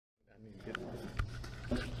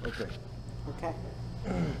Okay. Okay.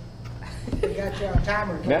 We got you on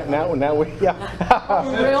timer. Now we, yeah.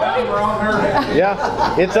 Really?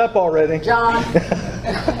 Yeah, it's up already. John?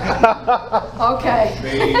 Okay.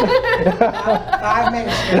 5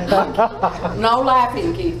 minutes. No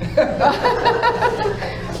laughing, Keith.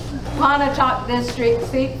 Pontotoc District,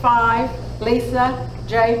 Seat 5, Lisa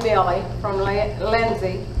J. Billy from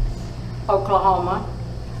Lindsay, Oklahoma.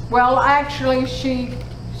 Well, actually, she's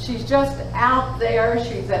just out there.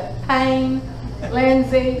 She's at Payne,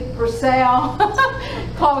 Lindsay, Purcell,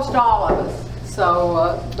 close to all of us.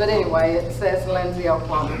 So, but anyway, it says Lindsay,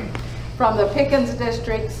 Oklahoma. From the Pickens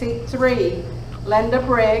District, Seat 3, Linda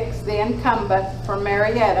Briggs, the incumbent from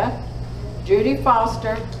Marietta, Judy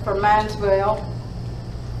Foster from Mansville,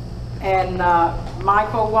 and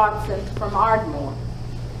Michael Watson from Ardmore.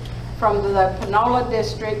 From the Panola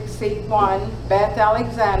District, Seat 1, Beth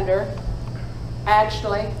Alexander,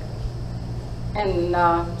 Ashley, and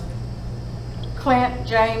Clint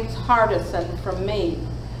James Hardison from Meade.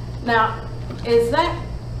 Now, is that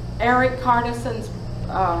Eric Hardison's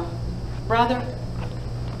brother?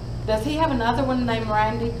 Does he have another one named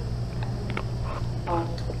Randy? Oh.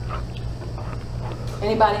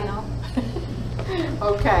 Anybody know?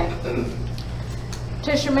 Okay.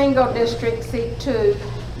 Tishomingo District, Seat 2,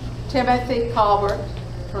 Timothy Colbert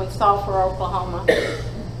from Sulphur, Oklahoma.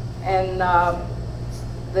 And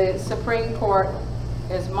the Supreme Court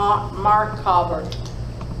is Mark Colbert,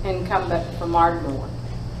 incumbent from Ardmore.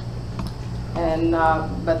 And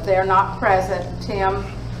but they're not present. Tim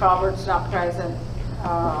Colbert's not present.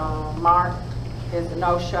 Mark is a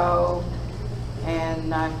no-show,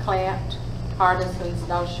 and Clint Hardison's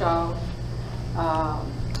no-show,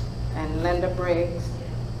 and Linda Briggs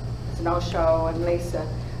is no-show, and Lisa.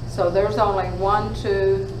 So there's only 1,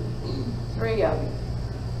 2, 3 of you,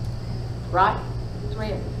 right?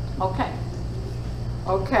 3 of you. Okay.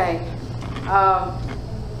 Okay.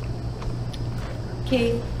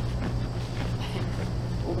 Keith,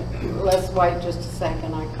 let's wait just a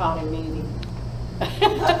second. I caught him eating.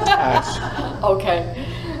 Okay.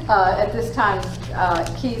 At this time,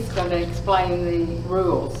 Keith's going to explain the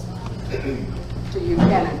rules to you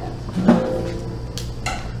candidates.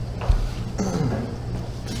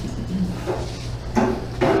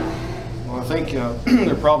 Well, I think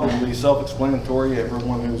they're probably self-explanatory.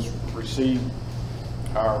 Everyone who's received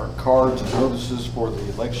our cards and notices for the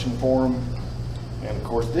election forum. And of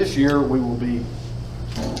course, this year we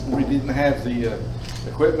didn't have the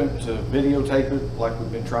equipment to videotape it like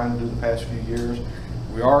we've been trying to do the past few years.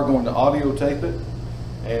 We are going to audio tape it,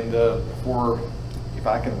 and if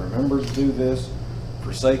I can remember to do this,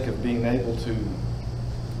 for sake of being able to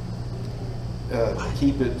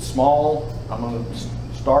keep it small, I'm going to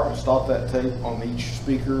start and stop that tape on each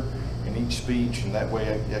speaker in each speech, and that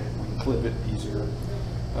way we can clip it easier.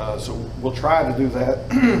 So we'll try to do that.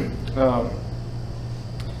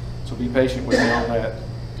 So be patient with me on that.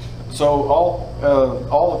 So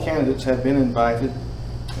all the candidates have been invited.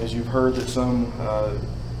 As you've heard that some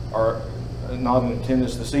are not in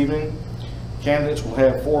attendance this evening. Candidates will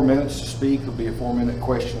have 4 minutes to speak. There'll be a 4-minute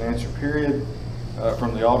question and answer period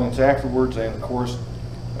from the audience afterwards, and of course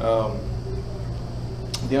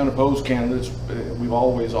the unopposed candidates, we've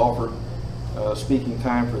always offered speaking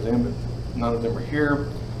time for them, but none of them are here.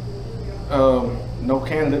 No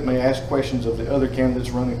candidate may ask questions of the other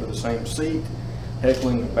candidates running for the same seat.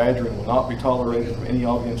 Heckling and badgering will not be tolerated from any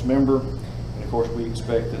audience member. And of course, we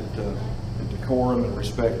expect that the decorum and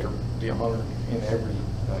respect are be honored in every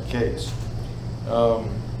case.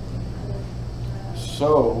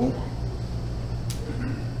 So,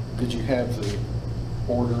 did you have the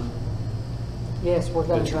order? Yes, we're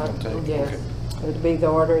going to take? yes. Okay. It would be the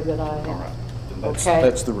order that I have. All right. Then Okay.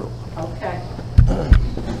 That's the rule. Okay.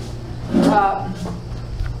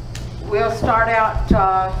 We'll start out.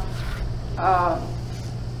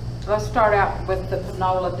 Let's start out with the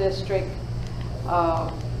Panola District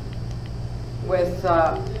with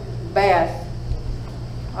Beth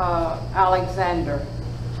Alexander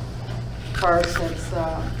first, since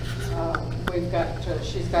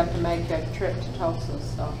she's got to make a trip to Tulsa.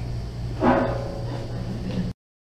 So